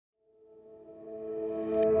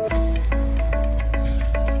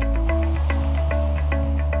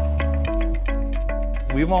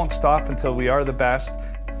We won't stop until we are the best.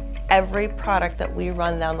 Every product that we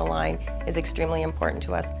run down the line is extremely important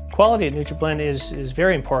to us. Quality at NutraBlend is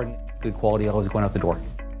very important. Good quality always going out the door.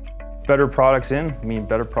 Better products in mean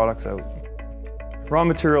better products out. Raw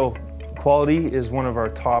material quality is one of our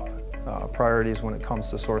top priorities when it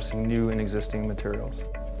comes to sourcing new and existing materials.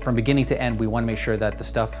 From beginning to end, we want to make sure that the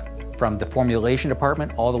stuff from the formulation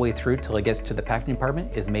department all the way through till it gets to the packaging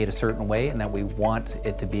department is made a certain way, and that we want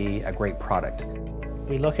it to be a great product.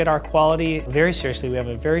 We look at our quality very seriously. We have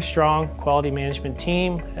a very strong quality management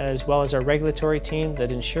team as well as our regulatory team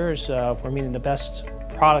that ensures we're meeting the best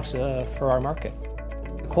products for our market.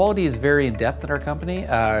 The quality is very in-depth in our company.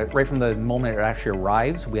 Right from the moment it actually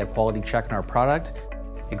arrives, we have quality check on our product.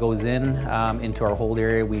 It goes in into our hold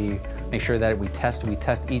area. We make sure that we test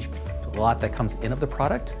each lot that comes in of the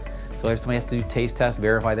product. So if somebody has to do taste tests,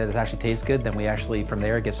 verify that it actually tastes good, then we actually, from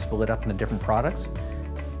there, it gets split up into different products.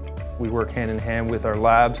 We work hand in hand with our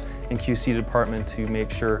labs and QC department to make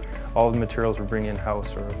sure all the materials we bring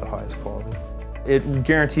in-house are of the highest quality. It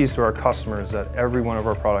guarantees to our customers that every one of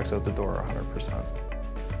our products out the door are 100%.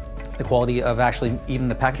 The quality of actually even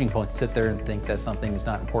the packaging components, sit there and think that something is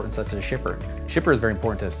not important, such as a shipper. Shipper is very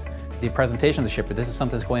important to us. The presentation of the shipper, this is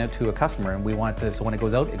something that's going out to a customer, and we want to, so when it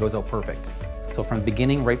goes out perfect. So from the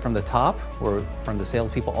beginning, right from the top, or from the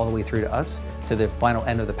salespeople all the way through to us, to the final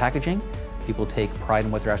end of the packaging, people take pride in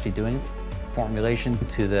what they're actually doing. Formulation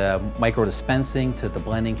to the micro dispensing, to the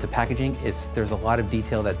blending, to packaging, there's a lot of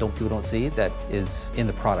detail that people don't see that is in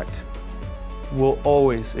the product. We'll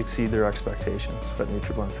always exceed their expectations at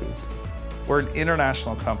NutraBlend Foods. We're an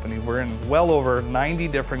international company. We're in well over 90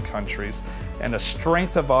 different countries, and a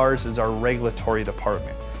strength of ours is our regulatory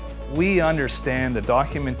department. We understand the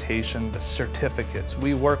documentation, the certificates.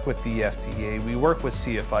 We work with the FDA, we work with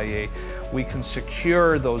CFIA. We can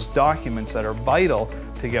secure those documents that are vital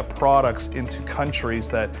to get products into countries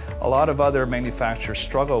that a lot of other manufacturers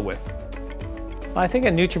struggle with. I think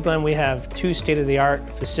at NutraBlend we have two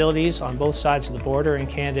state-of-the-art facilities on both sides of the border in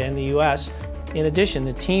Canada and the US. In addition,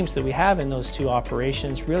 the teams that we have in those two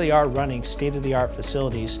operations really are running state-of-the-art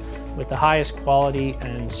facilities with the highest quality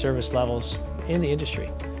and service levels in the industry.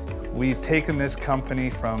 We've taken this company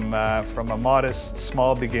from a modest,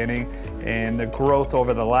 small beginning, and the growth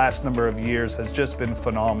over the last number of years has just been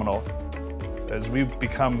phenomenal. As we've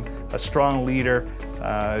become a strong leader,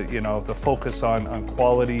 the focus on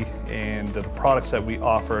quality and the products that we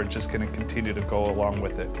offer are just going to continue to go along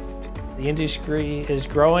with it. The industry is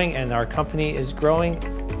growing and our company is growing.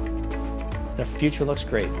 The future looks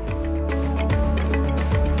great.